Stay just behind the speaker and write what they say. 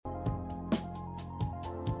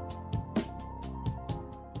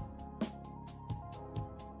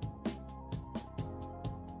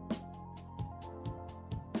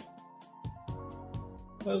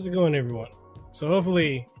How's it going, everyone? So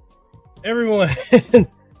hopefully everyone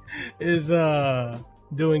is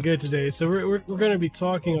doing good today. So we're going to be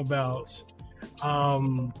talking about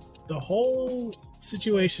the whole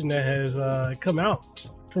situation that has come out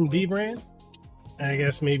from dbrand. I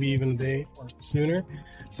guess maybe even a day or sooner.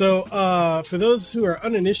 So for those who are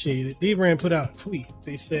uninitiated, dbrand put out a tweet.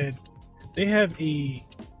 They said they have a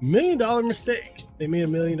 $1 million mistake. They made a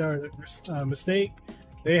 $1 million mistake.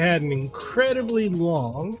 They had an incredibly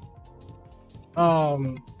long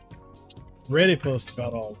Reddit post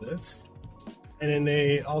about all this, and then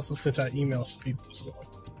they also sent out emails to people as well.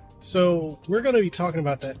 So we're going to be talking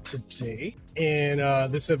about that today in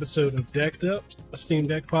this episode of Decked Up, a Steam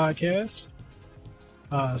Deck podcast.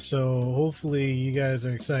 So hopefully you guys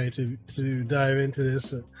are excited to dive into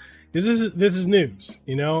this. This is news,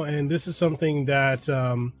 you know, and this is something that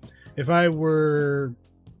if I were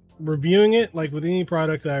reviewing it, like with any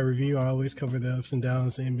product that I review, I always cover the ups and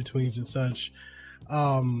downs, the in-betweens and such.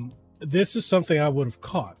 This is something I would have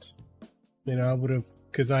caught, you know, I would have,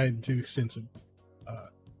 because I do extensive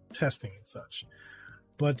testing and such.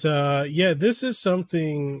 But yeah, this is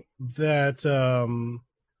something that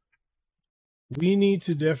we need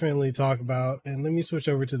to definitely talk about. And let me switch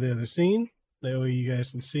over to the other scene. That way you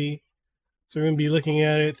guys can see. So we're going to be looking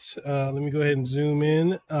at it. Let me go ahead and zoom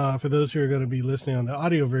in. For those who are going to be listening on the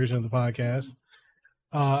audio version of the podcast,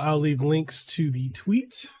 I'll leave links to the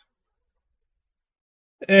tweet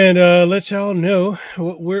and let y'all know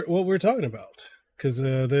what we're talking about, because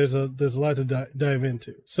there's a lot to dive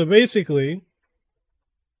into. So basically,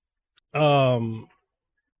 dbrand,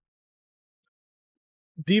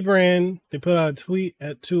 they put out a tweet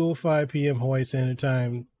at 2:05 p.m. Hawaii Standard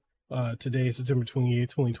Time today, September 28th,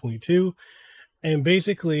 2022. And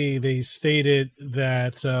basically they stated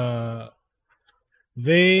that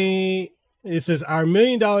it says our $1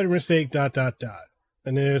 million mistake ... And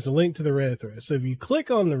then there's a link to the Reddit thread. So if you click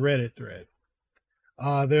on the Reddit thread,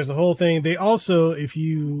 there's a whole thing. They also, if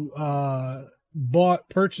you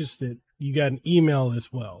purchased it, you got an email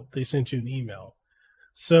as well. They sent you an email.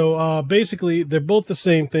 So basically they're both the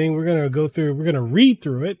same thing. We're going to read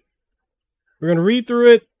through it. We're going to read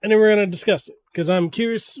through it, and then we're going to discuss it, because I'm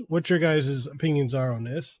curious what your guys' opinions are on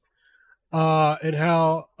this. And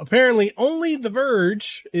how apparently only The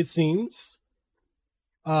Verge, it seems,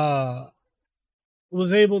 was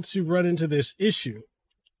able to run into this issue.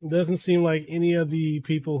 It doesn't seem like any of the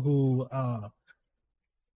people who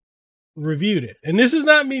reviewed it. And this is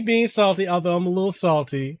not me being salty, although I'm a little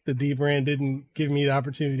salty that dbrand didn't give me the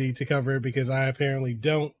opportunity to cover it, because I apparently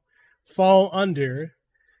don't fall under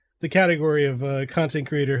the category of a content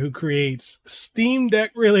creator who creates Steam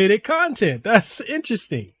Deck related content. That's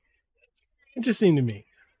interesting to me.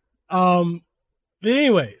 But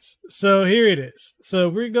anyways, so here it is. So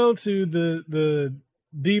we go to the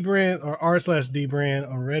dbrand or r/dbrand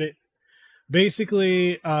on Reddit.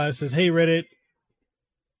 Basically, it says, "Hey Reddit,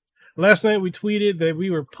 last night we tweeted that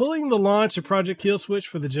we were pulling the launch of Project KILLSWITCH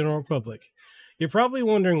for the general public. You're probably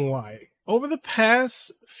wondering why. Over the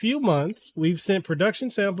past few months, we've sent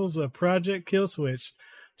production samples of Project KILLSWITCH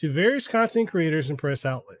to various content creators and press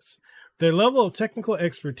outlets. Their level of technical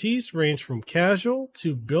expertise ranged from casual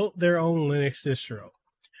to built their own Linux distro.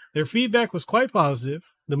 Their feedback was quite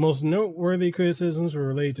positive. The most noteworthy criticisms were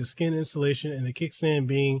related to skin installation and the kickstand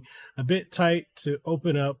being a bit tight to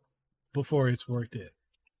open up before it's worked in.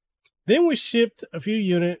 Then we shipped a few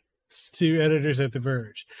units to editors at The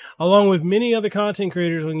Verge, along with many other content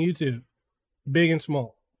creators on YouTube, big and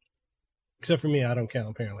small. Except for me, I don't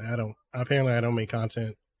count, apparently. I don't make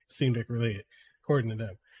content Steam Deck related, according to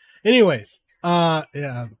them. Anyways,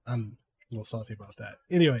 yeah, I'm a little salty about that.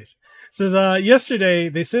 Anyways, it says, yesterday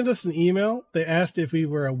they sent us an email. They asked if we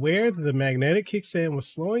were aware that the magnetic kickstand was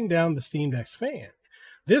slowing down the Steam Deck's fan.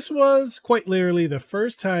 This was quite literally the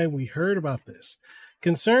first time we heard about this.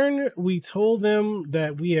 Concerned, we told them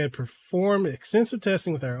that we had performed extensive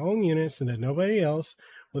testing with our own units and that nobody else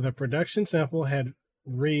with a production sample had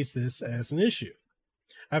raised this as an issue.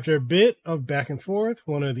 After a bit of back and forth,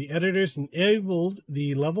 one of the editors enabled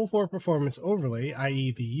the level 4 performance overlay,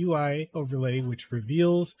 i.e. the UI overlay, which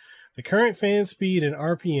reveals the current fan speed and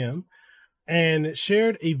RPM, and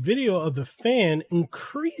shared a video of the fan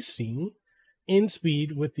increasing in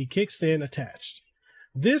speed with the kickstand attached.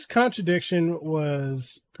 This contradiction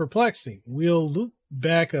was perplexing. We'll loop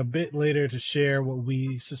back a bit later to share what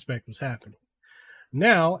we suspect was happening.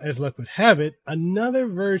 Now, as luck would have it, another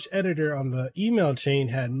Verge editor on the email chain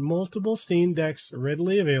had multiple Steam Decks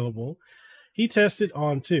readily available. He tested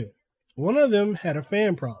on two. One of them had a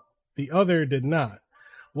fan problem. The other did not.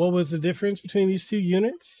 What was the difference between these two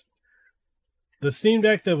units? The Steam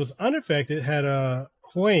Deck that was unaffected had a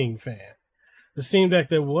weighing fan. The Steam Deck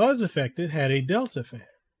that was affected had a Delta fan.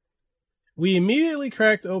 We immediately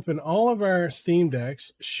cracked open all of our Steam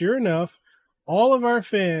Decks. Sure enough, all of our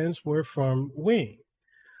fans were from weighing.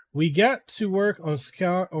 We got to work on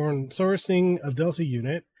sourcing a Delta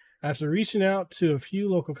unit. After reaching out to a few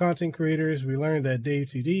local content creators, we learned that Dave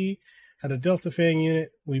 2D had a Delta fan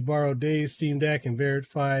unit. We borrowed Dave's Steam Deck and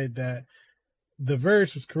verified that the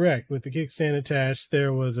Verge was correct. With the kickstand attached,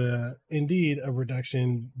 there was indeed a reduction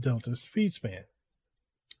in Delta speed span,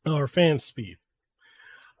 or fan speed.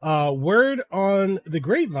 Word on the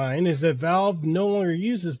grapevine is that Valve no longer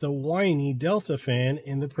uses the whiny Delta fan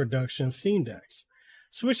in the production of Steam Decks.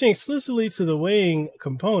 Switching exclusively to the weighing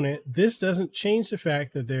component, this doesn't change the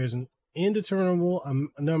fact that there's an indeterminable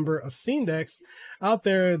number of Steam Decks out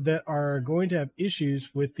there that are going to have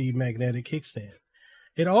issues with the magnetic kickstand.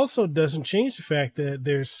 It also doesn't change the fact that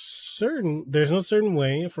there's no certain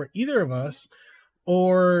way for either of us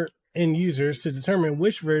or end users to determine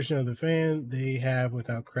which version of the fan they have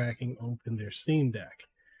without cracking open their Steam Deck.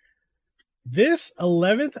 This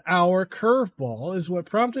 11th hour curveball is what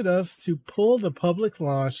prompted us to pull the public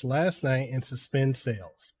launch last night and suspend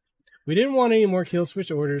sales. We didn't want any more KILLSWITCH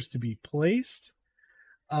orders to be placed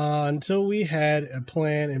until we had a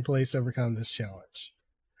plan in place to overcome this challenge.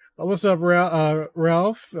 What's up,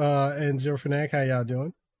 Ralph and Zero Fanatic? How y'all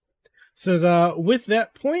doing? Says, with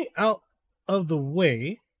that point out of the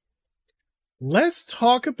way, let's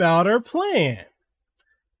talk about our plan.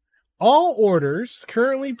 All orders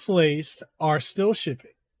currently placed are still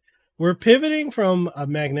shipping. We're pivoting from a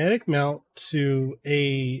magnetic mount to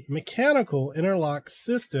a mechanical interlock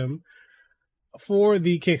system for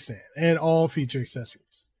the kickstand and all feature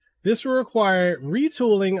accessories. This will require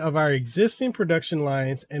retooling of our existing production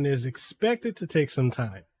lines and is expected to take some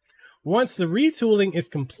time. Once the retooling is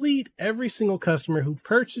complete, every single customer who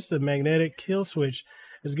purchased a magnetic KILLSWITCH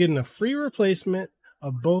is getting a free replacement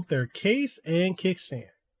of both their case and kickstand.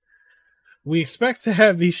 We expect to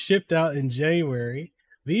have these shipped out in January.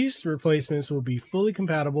 These replacements will be fully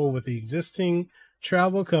compatible with the existing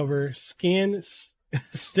travel cover, skin,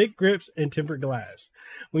 stick grips, and tempered glass.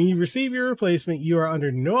 When you receive your replacement, you are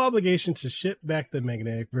under no obligation to ship back the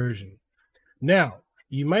magnetic version. Now,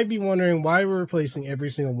 you might be wondering why we're replacing every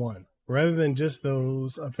single one, rather than just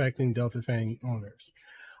those affecting Delta fan owners.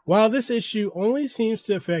 While this issue only seems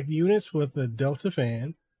to affect units with a Delta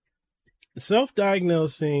fan,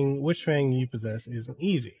 self-diagnosing which fan you possess isn't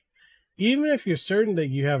easy. Even if you're certain that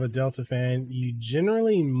you have a Delta fan, you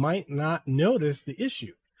generally might not notice the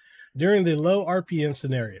issue. During the low RPM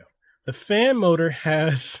scenario, the fan motor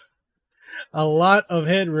has a lot of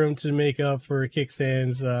headroom to make up for a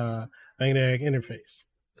kickstand's magnetic interface.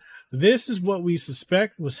 This is what we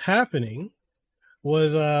suspect was happening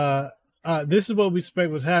with the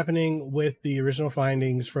original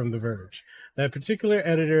findings from The Verge. That particular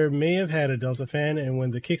editor may have had a Delta fan, and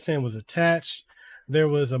when the kickstand was attached, there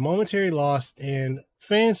was a momentary loss in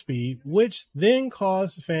fan speed, which then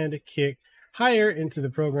caused the fan to kick higher into the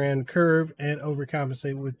programmed curve and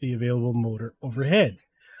overcompensate with the available motor overhead.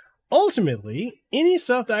 Ultimately, any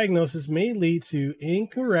self-diagnosis may lead to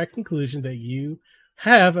incorrect conclusion that you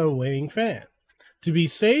have a weighing fan. To be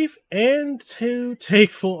safe and to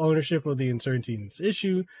take full ownership of the uncertainty in this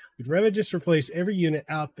issue, we'd rather just replace every unit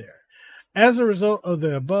out there. As a result of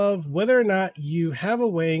the above, whether or not you have a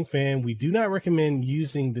weighing fan, we do not recommend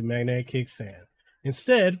using the magnetic kickstand.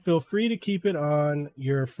 Instead, feel free to keep it on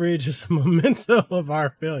your fridge as a memento of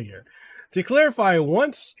our failure. To clarify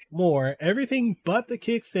once more, everything but the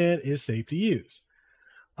kickstand is safe to use.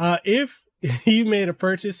 If you made a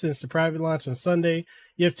purchase since the private launch on Sunday,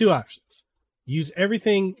 you have two options. Use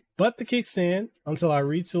everything but the kickstand until our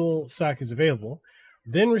retool stock is available,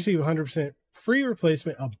 then receive 100% free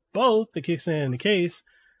replacement of both the kickstand and the case.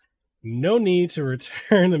 No need to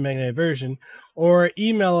return the magnetic version, or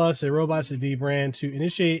email us at robots@dbrand to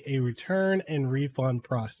initiate a return and refund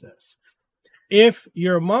process. If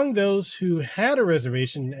you're among those who had a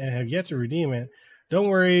reservation and have yet to redeem it, don't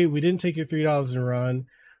worry, we didn't take your $3 and run.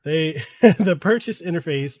 The purchase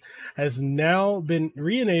interface has now been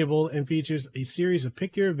re-enabled and features a series of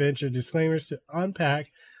pick your adventure disclaimers to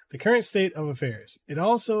unpack the current state of affairs. It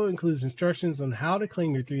also includes instructions on how to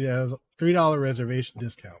claim your $3 reservation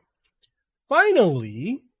discount.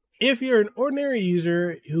 Finally, if you're an ordinary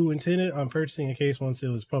user who intended on purchasing a case once it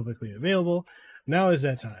was publicly available, now is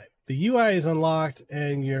that time. The UI is unlocked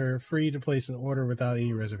and you're free to place an order without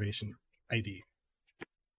any reservation ID.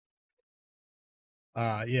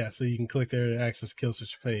 So you can click there to access the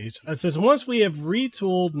KILLSWITCH page. It says, once we have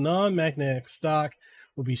retooled non-magnetic stock,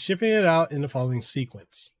 we'll be shipping it out in the following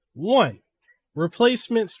sequence. 1.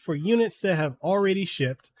 replacements for units that have already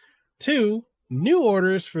shipped. 2, new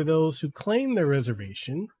orders for those who claim their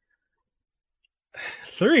reservation.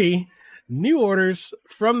 3, new orders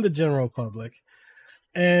from the general public.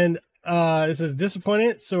 And it says,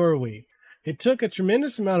 disappointed, so are we. It took a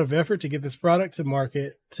tremendous amount of effort to get this product to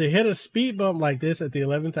market. To hit a speed bump like this at the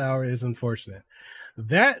 11th hour is unfortunate.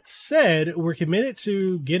 That said, we're committed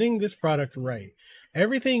to getting this product right.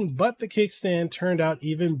 Everything but the kickstand turned out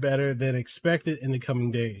even better than expected in the coming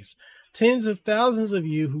days. Tens of thousands of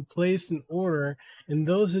you who placed an order in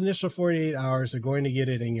those initial 48 hours are going to get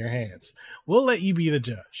it in your hands. We'll let you be the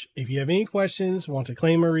judge. If you have any questions, want to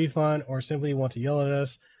claim a refund, or simply want to yell at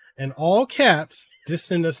us in all caps, just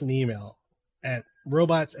send us an email at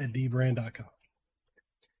robots@dbrand.com.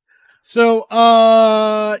 So,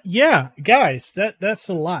 yeah, guys, that's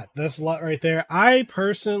a lot. That's a lot right there. I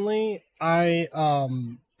personally,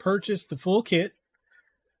 purchased the full kit.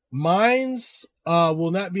 Mine's,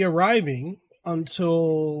 will not be arriving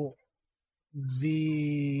until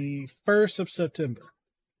the 1st of September,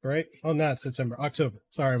 right? Oh, not September, October.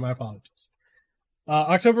 Sorry, my apologies.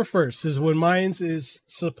 October 1st is when mine's is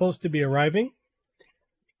supposed to be arriving.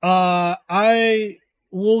 I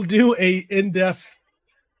will do a in-depth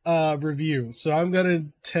review. So I'm gonna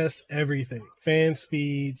test everything, fan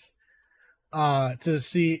speeds, to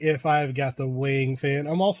see if I've got the weighing fan.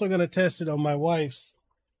 I'm also gonna test it on my wife's,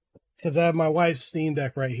 because I have my wife's Steam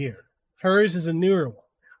Deck right here. Hers is a newer one.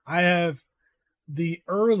 I have the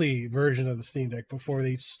early version of the Steam Deck before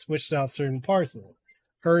they switched out certain parts of it.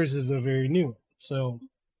 Hers is a very new one. So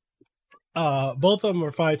both of them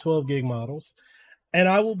are 512 gig models, and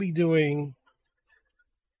I will be doing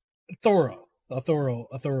a thorough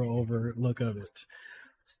overlook of it.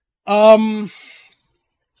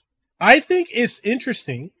 I think it's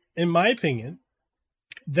interesting, in my opinion,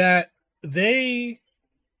 that they,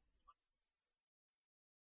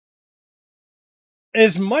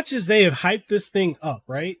 as much as they have hyped this thing up,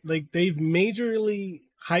 right? Like, they've majorly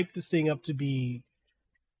hyped this thing up to be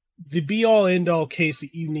the be-all end-all case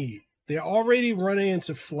that you need. They're already running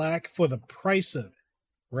into flack for the price of it,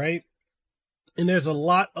 right? And there's a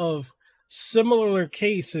lot of similar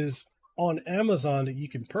cases on Amazon that you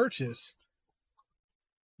can purchase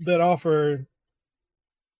that offer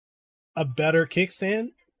a better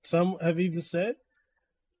kickstand. Some have even said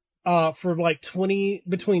for like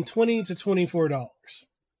between $20 to $24.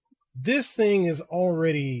 This thing is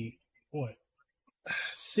already what,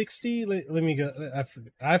 60? Let me go.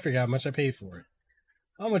 I forgot how much I paid for it.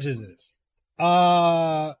 How much is this?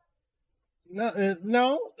 No.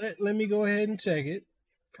 Let me go ahead and check it.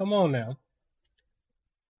 Come on now.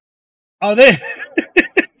 Oh, they.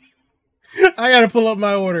 I gotta pull up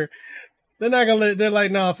my order. They're not gonna let. They're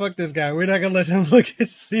like, nah, fuck this guy. We're not gonna let him look at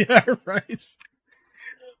CI price.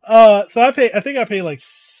 So I think I paid like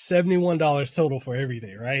 $71 total for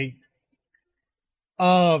everything, right?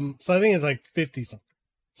 So I think it's like 50 something.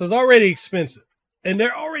 So it's already expensive, and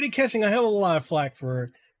they're already catching a hell of a lot of flack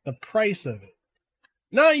for the price of it.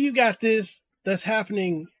 Now you got this that's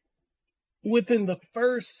happening within the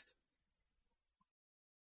first,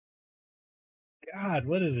 God,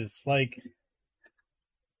 what is this? Like,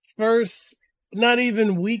 first, not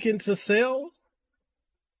even week into sale?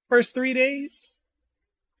 First 3 days?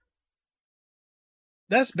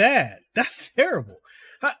 That's bad. That's terrible.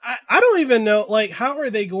 I don't even know, like, how are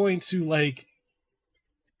they going to, like,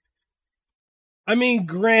 I mean,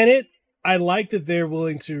 granted, I like that they're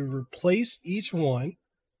willing to replace each one,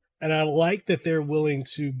 and I like that they're willing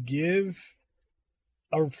to give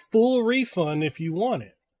a full refund if you want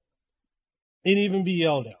it, and even be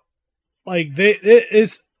yelled at. Like,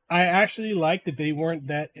 I actually like that they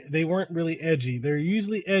weren't really edgy. They're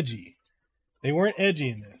usually edgy. They weren't edgy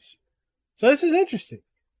in this. So this is interesting.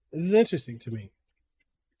 This is interesting to me.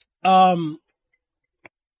 So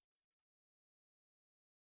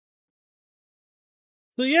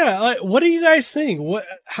yeah, like, what do you guys think?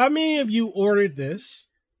 How many of you ordered this?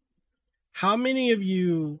 How many of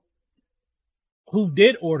you who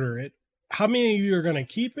did order it, how many of you are going to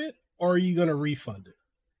keep it, or are you going to refund it?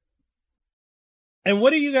 And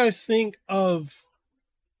what do you guys think of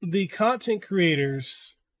the content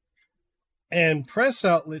creators and press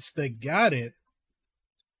outlets that got it?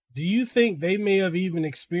 Do you think they may have even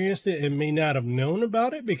experienced it and may not have known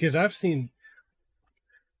about it? Because I've seen,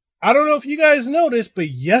 I don't know if you guys noticed, but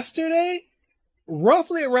yesterday,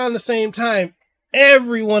 roughly around the same time,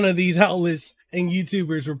 every one of these outlets and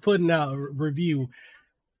YouTubers were putting out a review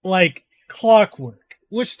like clockwork,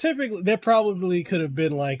 which typically, that probably could have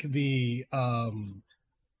been like the,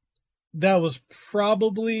 that was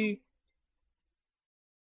probably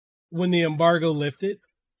when the embargo lifted.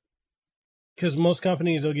 because most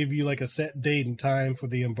companies will give you like a set date and time for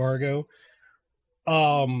the embargo.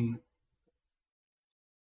 Um,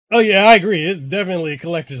 oh yeah, I agree. It's definitely a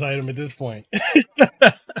collector's item at this point.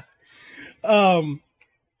 um,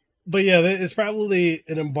 but yeah, it's probably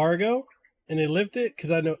an embargo, and they lift it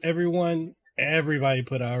because I know everybody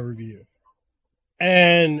put out a review,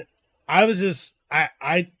 and I was just,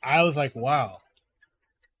 I was like, wow,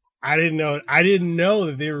 I didn't know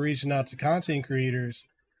that they were reaching out to content creators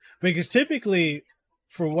because typically,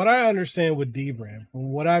 from what I understand with dbrand,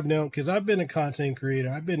 from what I've known, because I've been a content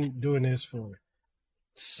creator, I've been doing this for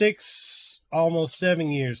almost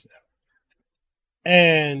 7 years now,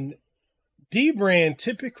 and dbrand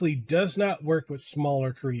typically does not work with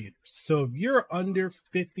smaller creators. So if you're under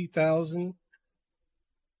 50,000,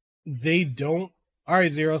 they don't. All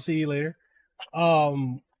right, Zero. I'll see you later.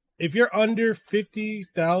 If you're under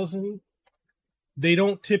 50,000, they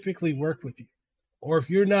don't typically work with you. Or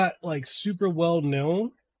if you're not like super well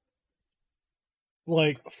known,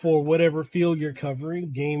 like for whatever field you're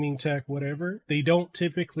covering, gaming, tech, whatever, they don't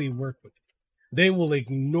typically work with you. They will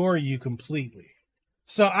ignore you completely.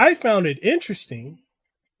 So I found it interesting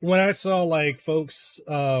when I saw like folks,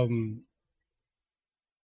 and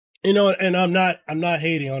I'm not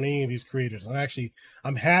hating on any of these creators.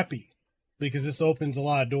 I'm happy because this opens a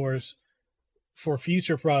lot of doors for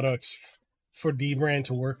future products for dbrand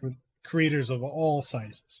to work with creators of all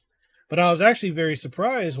sizes. But I was actually very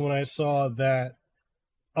surprised when I saw that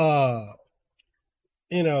uh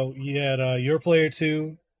you had your player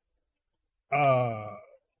 2, uh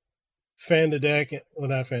fan the deck, well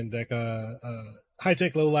not fan the deck, high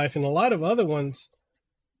tech low life, and a lot of other ones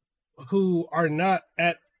who are not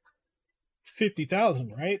at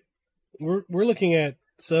 50,000, right? We're looking at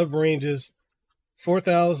sub ranges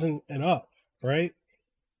 4,000 and up, right?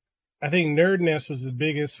 I think Nerd Nest was the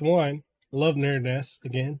biggest one. Love Nerd Nest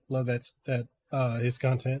again. Love that his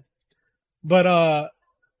content. But I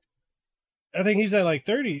think he's at like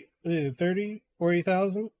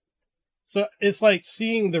 40,000. So it's like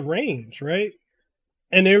seeing the range, right?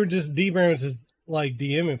 And they were just dbrand was just like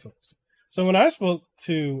DMing folks. So when I spoke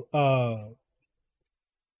to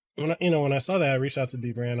when I saw that, I reached out to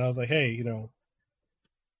dbrand. I was like, hey,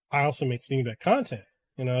 I also make Steam Deck content.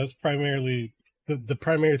 It's primarily the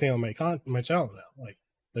primary thing on my channel now. Like,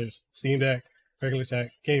 there's Steam Deck, regular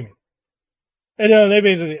tech, gaming. And they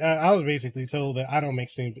basically, I was basically told that I don't make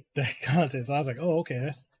Steam Deck content. So I was like, oh, okay,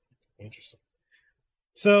 that's interesting.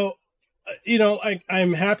 So,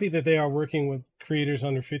 I'm happy that they are working with creators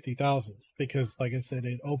under 50,000 because, like I said,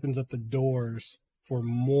 it opens up the doors for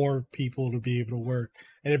more people to be able to work,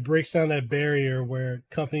 and it breaks down that barrier where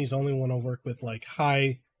companies only want to work with like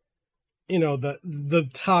high, the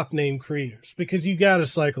top name creators, because you got to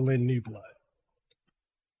cycle in new blood.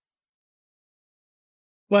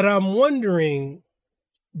 But I'm wondering,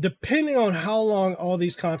 depending on how long all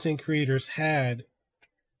these content creators had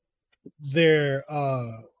their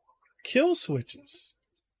kill switches,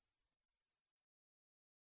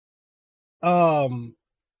 so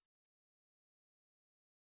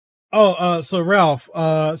Ralph,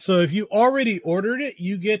 so if you already ordered it,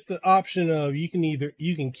 you get the option of you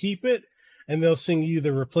can keep it, and they'll send you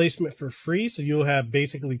the replacement for free, so you'll have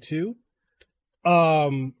basically two.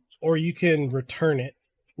 Or you can return it,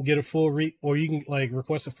 get a full or you can like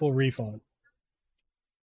request a full refund.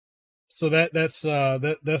 So that's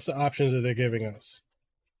the options that they're giving us.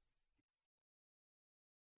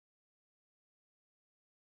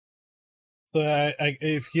 So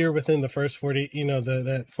if you're within the first 40,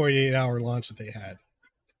 that 48-hour launch that they had.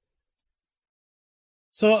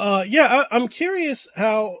 So yeah, I'm curious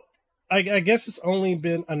how. I guess it's only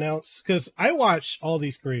been announced because I watch all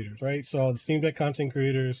these creators, right? So the Steam Deck content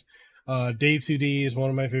creators, Dave2D is one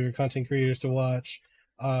of my favorite content creators to watch.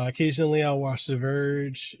 Occasionally I'll watch The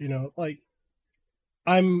Verge. Like,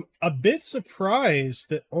 I'm a bit surprised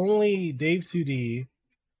that only Dave2D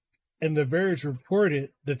and The Verge reported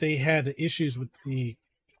that they had the issues with the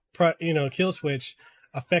kill switch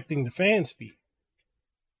affecting the fan speed,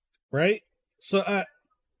 right? So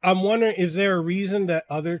I'm wondering, is there a reason that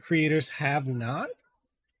other creators have not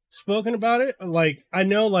spoken about it? Like, I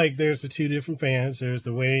know, like, there's the two different fans. There's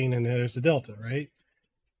the Wayne and there's the Delta, right?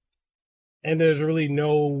 And there's really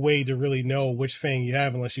no way to really know which fan you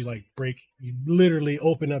have unless you you literally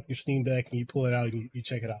open up your Steam Deck and you pull it out and you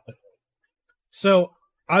check it out. So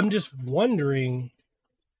I'm just wondering,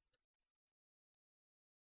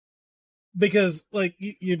 because like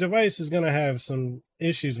your device is going to have some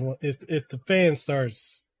issues if the fan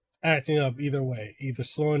starts acting up either way, either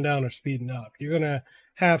slowing down or speeding up. You're going to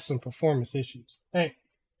have some performance issues. Hey,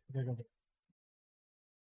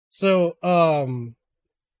 so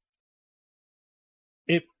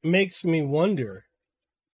it makes me wonder,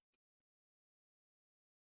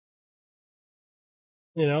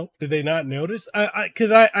 did they not notice?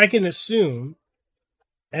 Because I can assume,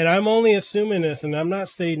 and I'm only assuming this, and I'm not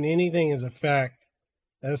stating anything as a fact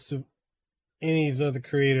as to any of these other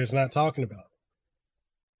creators not talking about.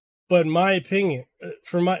 But my opinion,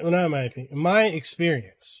 not my opinion, my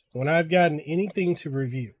experience, when I've gotten anything to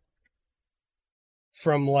review,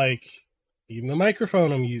 from like even the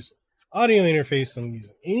microphone I'm using, audio interface I'm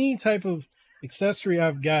using, any type of accessory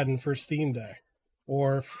I've gotten for Steam Deck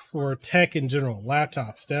or for tech in general,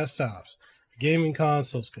 laptops, desktops, gaming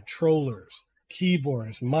consoles, controllers,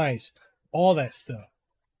 keyboards, mice, all that stuff,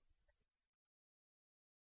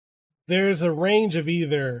 there's a range of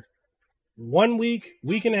either 1 week,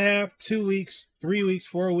 week and a half, 2 weeks, 3 weeks,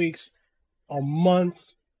 4 weeks, a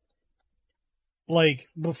month, like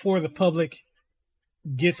before the public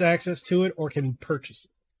gets access to it or can purchase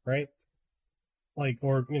it, right? Like,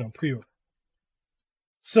 or, pre-order.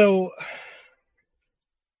 So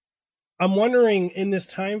I'm wondering, in this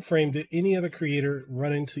time frame, did any other creator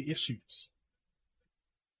run into issues?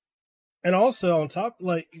 And also on top,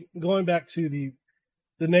 like going back to the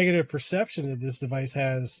negative perception that this device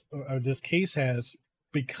has, or this case has,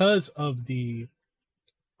 because of the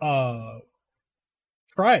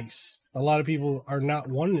price. A lot of people are not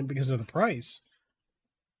wanting it because of the price.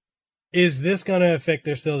 Is this going to affect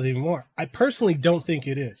their sales even more? I personally don't think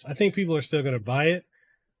it is. I think people are still going to buy it,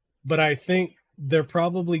 but I think they're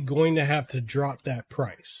probably going to have to drop that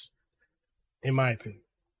price, in my opinion.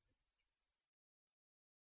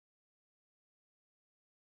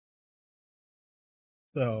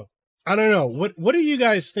 So I don't know. What do you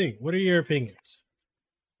guys think? What are your opinions?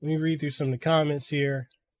 Let me read through some of the comments here.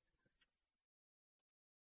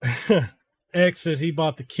 X says he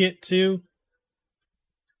bought the kit too.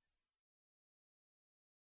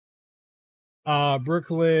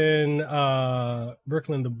 Brooklyn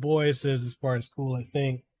the boy says this part is cool, I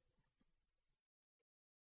think.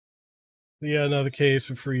 Yeah, another case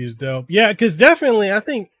for free is dope. Yeah, because definitely I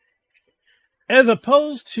think, as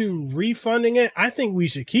opposed to refunding it, I think we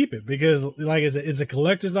should keep it because, like I said, it's a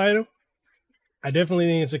collector's item. I definitely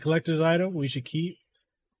think it's a collector's item we should keep.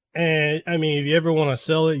 And I mean, if you ever want to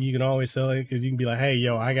sell it, you can always sell it because you can be like, hey,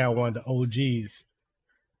 yo, I got one of the OGs.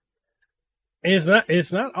 And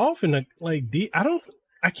it's not often like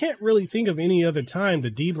I can't really think of any other time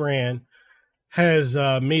the dbrand has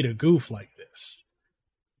made a goof like this.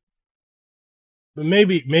 But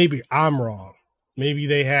maybe I'm wrong. Maybe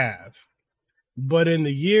they have. But in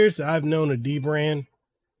the years I've known a dbrand,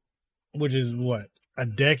 which is what, a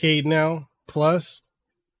decade now plus,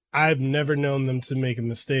 I've never known them to make a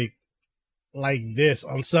mistake like this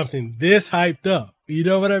on something this hyped up. You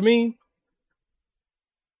know what I mean?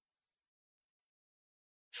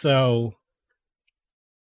 So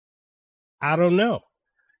I don't know.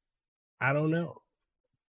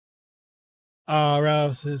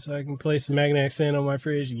 Ralph says I can place the magnetic stand on my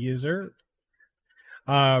fridge. Yes, sir.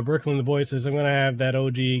 Brooklyn the boy says I'm gonna have that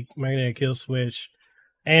OG magnetic kill switch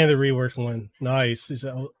and the reworked one. Nice.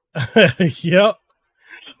 So, yep.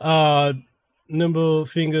 Nimble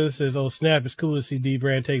Fingers says, "Oh snap! It's cool to see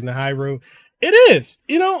dbrand taking the high road." It is,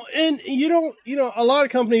 and you don't, a lot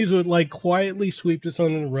of companies would like quietly sweep this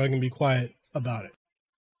under the rug and be quiet about it.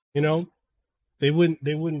 They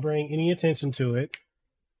wouldn't bring any attention to it.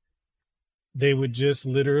 They would just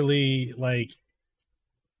literally like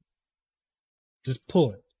just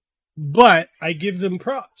pull it. But I give them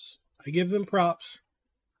props.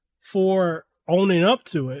 For owning up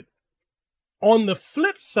to it. On the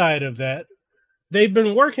flip side of that, they've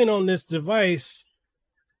been working on this device,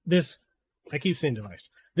 this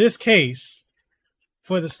case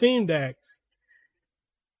for the Steam Deck,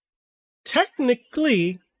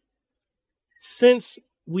 technically, since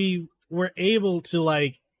we were able to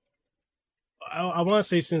like, I want to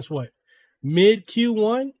say since what? Mid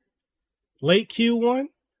Q1? Late Q1?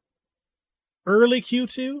 Early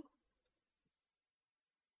Q2?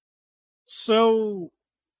 So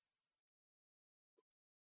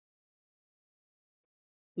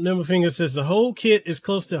Nimblefinger says the whole kit is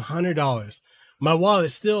close to $100. My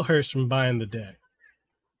wallet still hurts from buying the deck.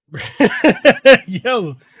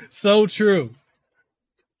 Yo, so true.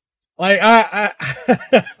 Like I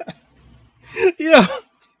yo,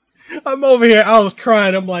 I'm over here. I was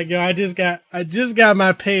crying. I'm like, yo, I just got my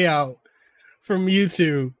payout from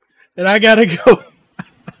YouTube, and I gotta go.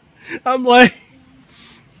 I'm like,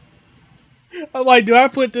 do I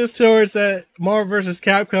put this towards that Marvel vs.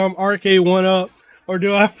 Capcom arcade 1-up, or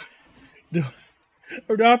do I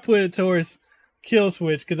put it towards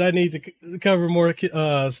KILLSWITCH because I need to cover more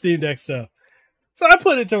Steam Deck stuff? So I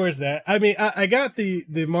put it towards that. I mean, I got the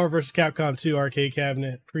Marvel vs. Capcom 2 arcade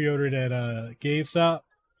cabinet pre-ordered at GameStop.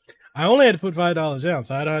 I only had to put $5 down,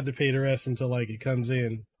 so I don't have to pay the rest until like it comes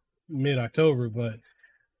in mid-October. But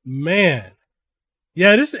man,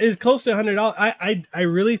 yeah, this is close to $100. I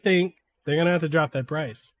really think they're gonna have to drop that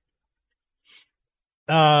price.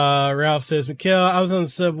 Ralph says, Mikhail, I was on the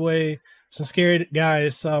subway. Some scared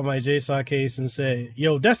guys saw my JSOC case and said,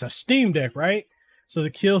 yo, that's a Steam Deck, right? So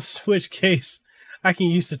the kill switch case I can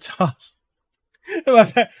use to toss.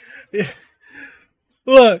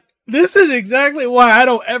 Look, this is exactly why I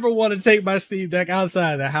don't ever want to take my Steam Deck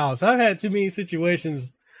outside of the house. I've had too many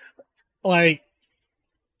situations, like,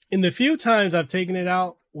 in the few times I've taken it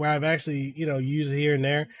out where I've actually, used it here and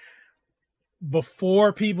there,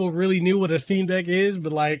 before people really knew what a Steam Deck is,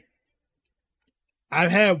 but like,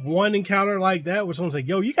 I've had one encounter like that where someone's like,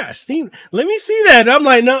 yo, you got a Steam, let me see that. And I'm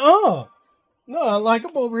like, no, like,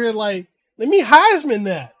 I'm over here like, let me Heisman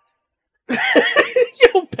that.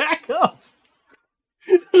 Yo, back up.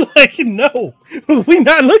 Like, no, we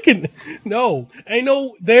not looking. No,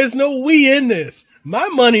 there's no we in this. My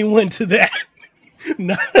money went to that.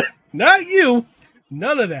 not you.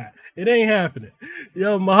 None of that. It ain't happening.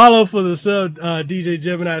 Yo, mahalo for the sub, DJ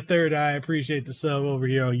Gemini Third Eye. I appreciate the sub over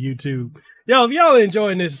here on YouTube. Yo, if y'all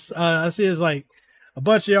enjoying this, I see it's like a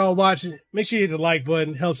bunch of y'all watching. Make sure you hit the like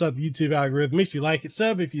button. Helps out the YouTube algorithm. Make sure you like it.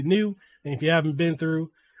 Sub if you're new and if you haven't been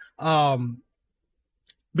through. But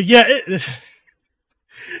yeah, it's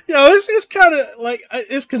kind of like,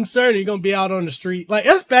 it's concerning. You're gonna be out on the street. Like,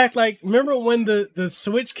 that's back, like, remember when the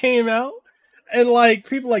Switch came out? And like,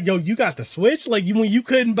 people like, yo, you got the Switch? Like, when you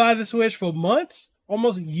couldn't buy the Switch for months,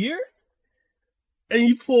 almost a year? And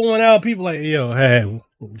you pull one out, people like, yo, hey,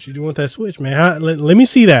 what you doing with that Switch, man? Let me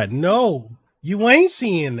see that. No, you ain't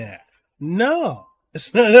seeing that. No,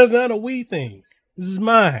 that's not a we thing. This is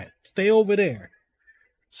mine. Stay over there.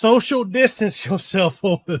 Social distance yourself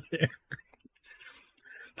over there.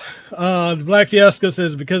 The Black Fiasco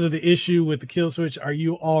says, because of the issue with the kill switch, are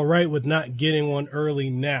you all right with not getting one early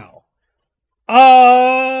now?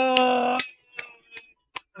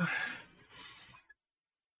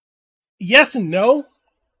 Yes and no.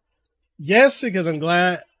 Yes, because I'm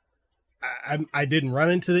glad I didn't run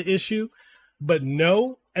into the issue, but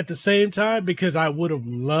no at the same time, because I would have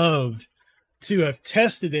loved to have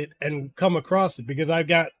tested it and come across it, because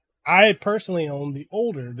I personally own the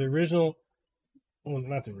original, well,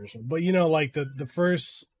 not the original, but like the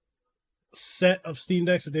first set of Steam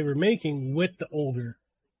Decks that they were making with the older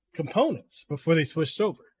components before they switched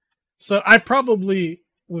over. So I probably,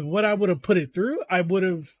 with what I would have put it through, I would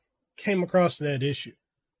have came across that issue.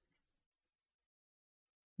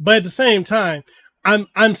 But at the same time,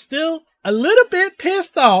 I'm still a little bit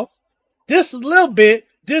pissed off, just a little bit,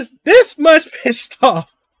 just this much pissed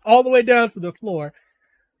off, all the way down to the floor,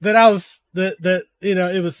 that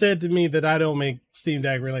it was said to me that I don't make Steam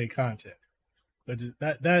Deck related content. But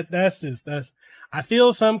that's I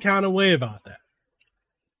feel some kind of way about that.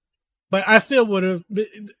 But I still would have.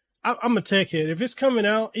 I'm a tech head. If it's coming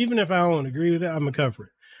out, even if I don't agree with it, I'm gonna cover it.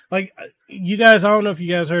 Like, you guys, I don't know if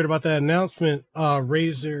you guys heard about that announcement.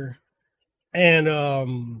 Razer and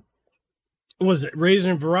Razer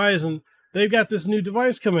and Verizon, they've got this new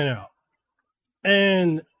device coming out,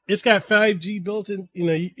 and it's got 5G built in.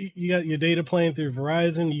 You got your data playing through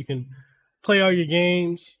Verizon. You can play all your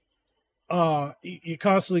games. You're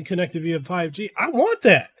constantly connected via 5G. I want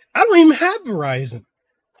that. I don't even have Verizon.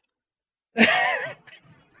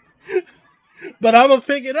 But I'm gonna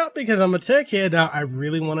pick it up because I'm a tech head. I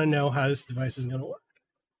really want to know how this device is gonna work.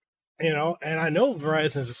 And I know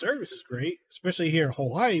Verizon as a service is great, especially here in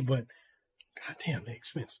Hawaii, but goddamn, they're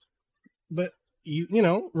expensive. But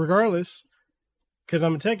regardless, because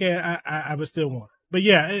I'm a tech head, I would still want it. But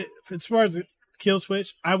yeah, as far as the kill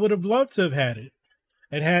switch, I would have loved to have had it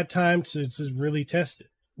and had time to really test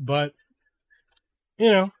it. But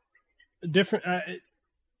different.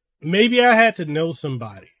 Maybe I had to know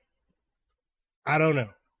somebody. I don't know.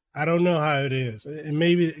 I don't know how it is. And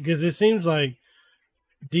maybe because it seems like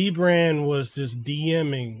dbrand was just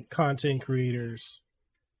DMing content creators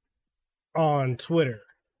on Twitter.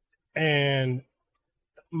 And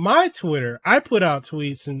my Twitter, I put out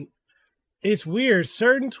tweets, and it's weird.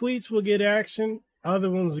 Certain tweets will get action. Other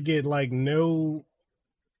ones will get like nothing.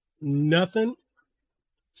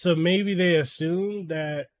 So maybe they assume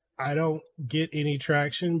that I don't get any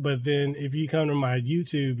traction, but then if you come to my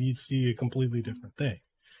YouTube, you'd see a completely different thing.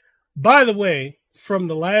 By the way, from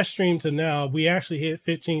the last stream to now, we actually hit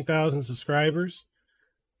 15,000 subscribers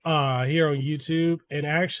here on YouTube. And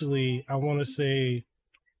actually, I want to say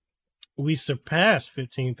we surpassed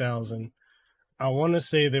 15,000 I want to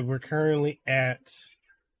say that we're currently at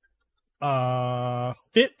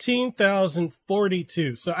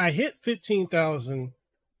 15,042. So I hit 15,000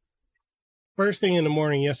 first thing in the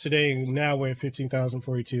morning yesterday, and now we're at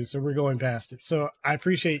 15,042. So we're going past it. So I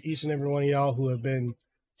appreciate each and every one of y'all who have been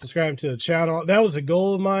subscribing to the channel. That was a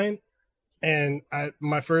goal of mine. And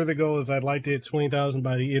my further goal is I'd like to hit 20,000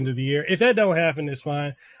 by the end of the year. If that don't happen, it's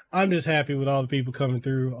fine. I'm just happy with all the people coming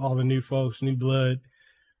through, all the new folks, new blood.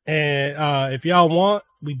 And if y'all want,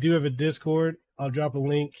 we do have a Discord. I'll drop a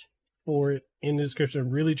link for it in the description. I'm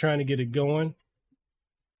really trying to get it going.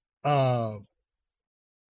 If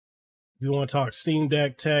you want to talk Steam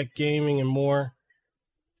Deck, tech, gaming, and more,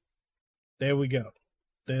 there we go.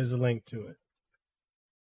 There's a link to it.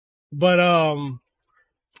 But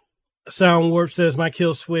Sound Warp says my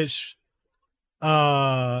kill switch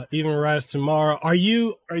even arrives tomorrow. Are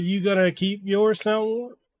you gonna keep your Sound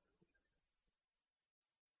Warp?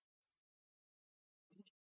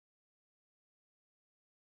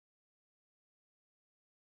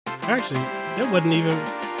 Actually, that wasn't even.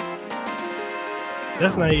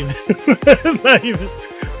 That's not even. Not even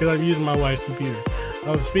because I'm using my wife's computer.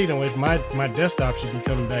 Speaking of which, my desktop should be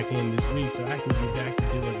coming back in this week, so I can be back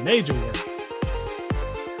to doing major work.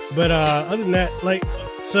 But other than that, like,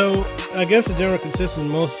 so I guess the general consensus,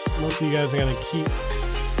 most of you guys are gonna keep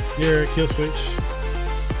your kill switch.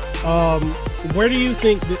 Where do you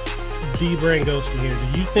think that dbrand goes from here?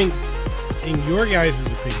 Do you think, in your guys'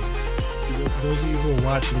 opinion, those of you who are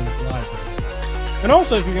watching this live right now, and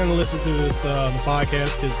also if you're gonna listen to this the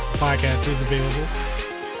podcast, because the podcast is available,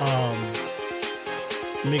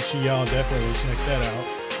 make sure y'all definitely check that out.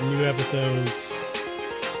 New episodes.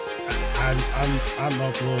 I'm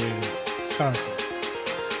uploading constantly.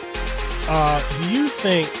 Do you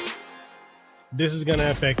think this is going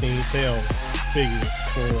to affect any sales figures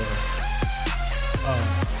for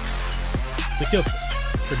the kill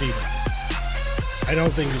switch for dbrand? I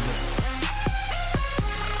don't think it will.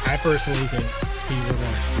 I personally think people are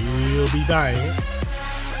going to still be buying it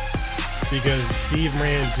because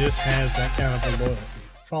dbrand just has that kind of a loyalty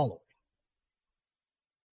following.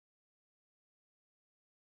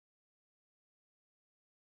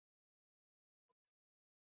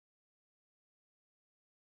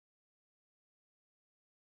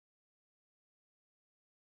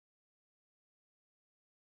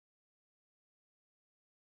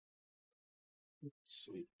 Let's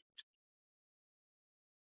see.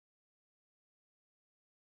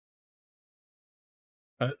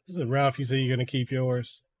 So Ralph, you say you're going to keep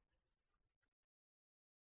yours.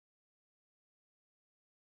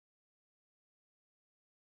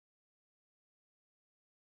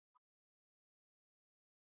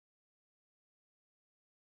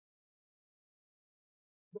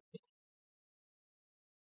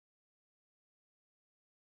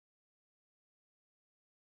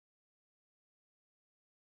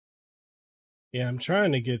 Yeah, I'm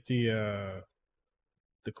trying to get the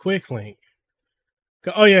quick link.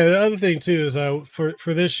 Oh yeah, the other thing too is for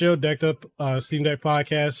this show, Decked Up Steam Deck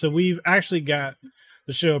Podcast. So we've actually got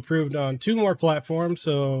the show approved on 2 more platforms.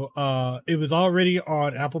 So it was already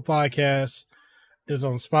on Apple Podcasts. It was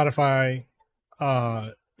on Spotify.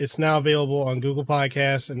 It's now available on Google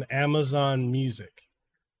Podcasts and Amazon Music.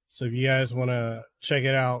 So if you guys want to check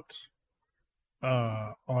it out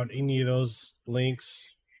on any of those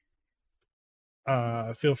links,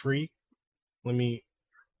 feel free. Let me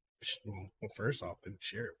first off, let me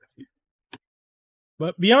share it with you.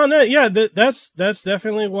 But beyond that, yeah, that's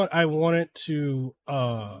definitely what I wanted to.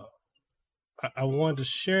 I wanted to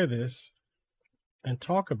share this and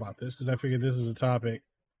talk about this because I figured this is a topic.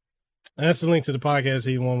 And that's the link to the podcast if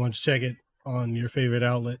you want to check it on your favorite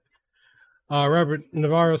outlet. Robert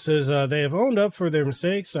Navarro says they have owned up for their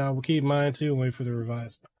mistakes. I will keep mine too and wait for the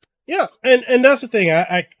revised. Yeah, and that's the thing.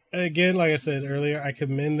 I again, like I said earlier, I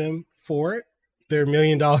commend them for it. Their $1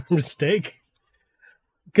 million mistake.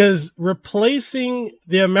 Because replacing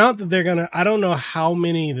the amount that they're gonna, I don't know how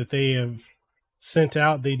many that they have sent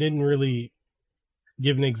out. They didn't really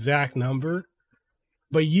give an exact number,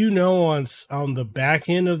 but on the back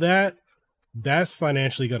end of that, that's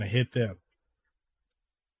financially going to hit them.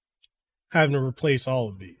 Having to replace all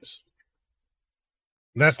of these,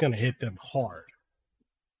 that's going to hit them hard.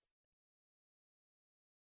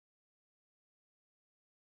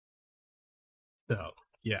 So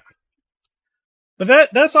yeah. But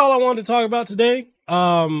that's all I wanted to talk about today.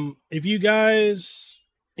 If you guys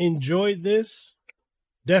enjoyed this,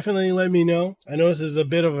 definitely let me know. I know this is a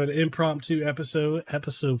bit of an impromptu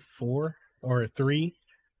episode 4 or 3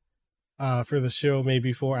 for the show,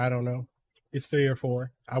 maybe 4. I don't know. It's 3 or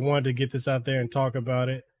 4. I wanted to get this out there and talk about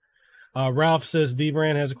it. Ralph says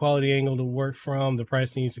dbrand has a quality angle to work from. The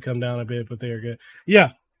price needs to come down a bit, but they are good.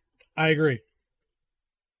 Yeah, I agree.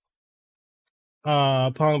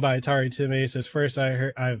 Pong by Atari Tim A says, first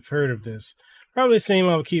I've heard of this. Probably the same.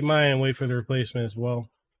 I'll keep mine and wait for the replacement as well.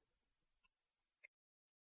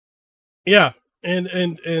 Yeah, and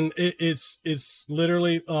it's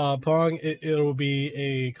literally Pong. It'll be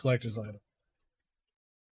a collector's item.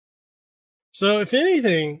 So if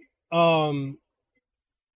anything, that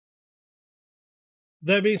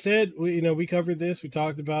being said, we covered this. We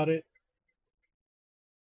talked about it.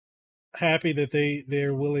 Happy that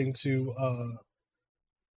they're willing to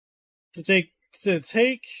take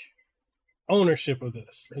ownership of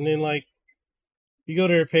this, and then like you go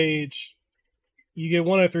to their page, you get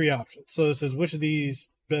one of three options. So it says which of these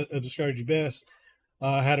described you best.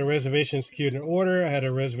 I had a reservation secured an order. I had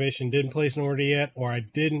a reservation didn't place an order yet, or I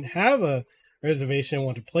didn't have a reservation and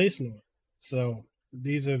want to place an order. So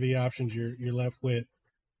these are the options you're left with.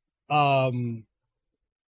 Can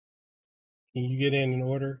you get in an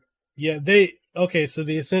order? Yeah, okay. So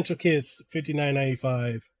the essential kit's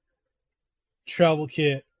 $59.95. Travel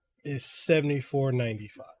kit is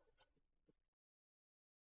 $74.95.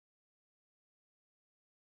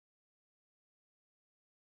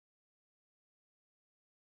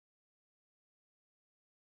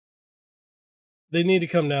 They need to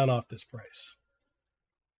come down off this price.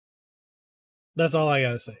 That's all I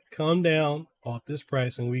gotta say. Come down off this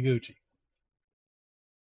price and we Gucci.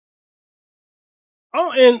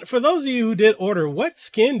 Oh, and for those of you who did order, what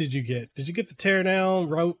skin did you get? Did you get the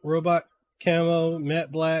teardown robot camo,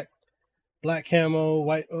 matte black, black camo,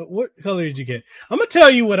 white? What color did you get? I'm gonna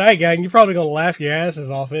tell you what I got, and you're probably gonna laugh your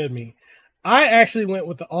asses off at me. I actually went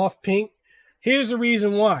with the off pink. Here's the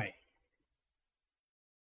reason why.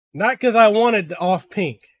 Not because I wanted the off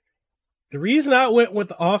pink. The reason I went with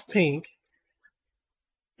the off pink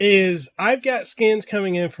is I've got skins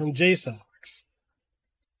coming in from JSOX.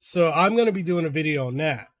 So I'm going to be doing a video on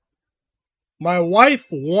that. My wife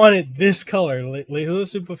wanted this color, Lehua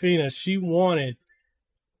Supafina. She wanted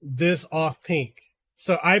this off pink.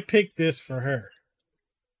 So I picked this for her.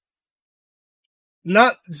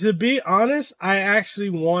 Not to be honest, I actually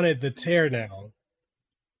wanted the teardown.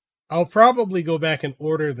 I'll probably go back and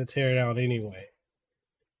order the teardown anyway.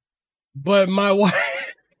 But my wife,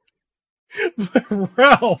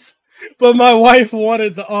 Ralph, but my wife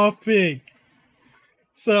wanted the off pink.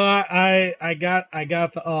 So I got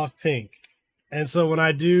the off pink. And so when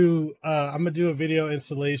I do, I'm gonna do a video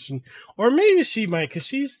installation, or maybe she might, because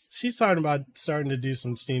she's talking about starting to do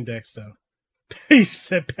some Steam Deck stuff. You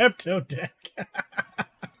said Pepto Deck.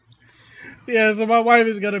 Yeah, so my wife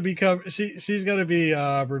is gonna be she's gonna be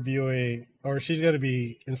reviewing, or she's gonna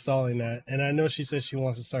be installing that, and I know she says she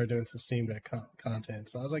wants to start doing some Steam Deck content.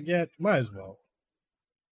 So I was like, yeah, might as well.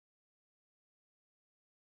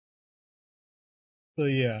 So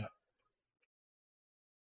yeah.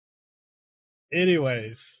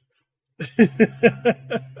 Anyways.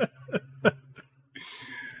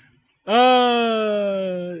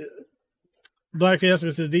 Black Fiesta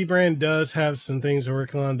says dbrand does have some things to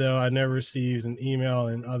work on, though. I never received an email,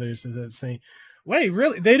 and others is that saying, wait,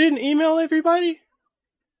 really? They didn't email everybody?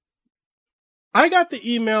 I got the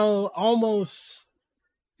email almost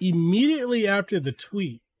immediately after the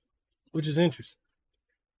tweet, which is interesting.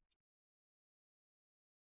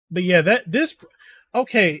 But yeah,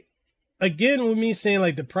 okay. Again, with me saying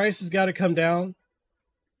like the price has got to come down.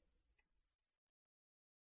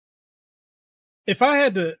 If I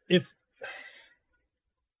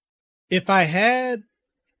had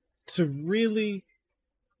to really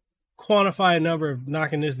quantify a number of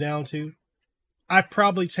knocking this down to, I'd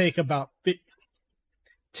probably take about $10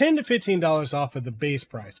 to $15 off of the base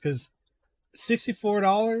price, because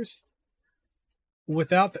 $64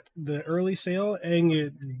 without the early sale and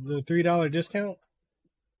the $3 discount,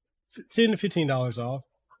 $10 to $15 off.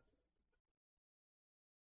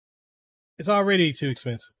 It's already too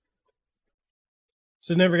expensive.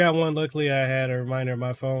 So never got one. Luckily, I had a reminder on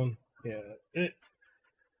my phone. Yeah,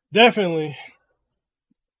 definitely.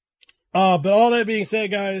 But all that being said,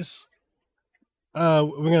 guys, we're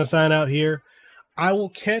gonna sign out here. I will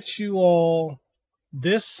catch you all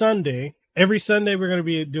this Sunday. Every Sunday, we're gonna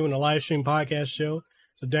be doing a live stream podcast show.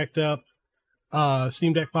 So Decked Up,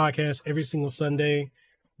 Steam Deck podcast every single Sunday,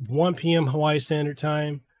 1 p.m. Hawaii Standard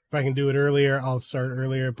Time. If I can do it earlier, I'll start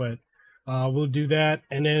earlier. But we'll do that,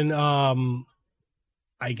 and then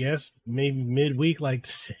I guess maybe midweek, like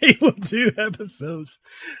today, we'll do episodes.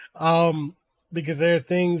 Because there are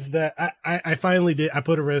things that I finally did. I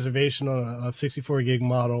put a reservation on a 64 gig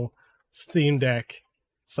model Steam Deck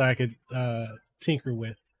so I could tinker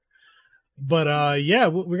with. But yeah,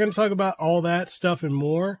 we're going to talk about all that stuff and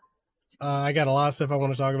more. I got a lot of stuff I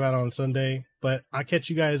want to talk about on Sunday, but I'll catch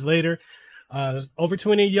you guys later. Over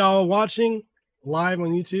 20 of y'all watching live on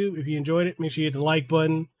YouTube. If you enjoyed it, make sure you hit the like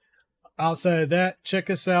button. Outside of that, check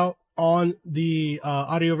us out on the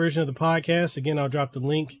audio version of the podcast. Again, I'll drop the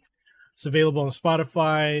link. It's available on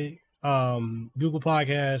Spotify, Google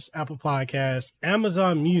Podcasts, Apple Podcasts,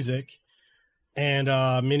 Amazon Music, and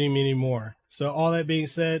many, many more. So all that being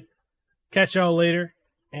said, catch y'all later,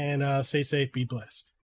 and stay safe, be blessed.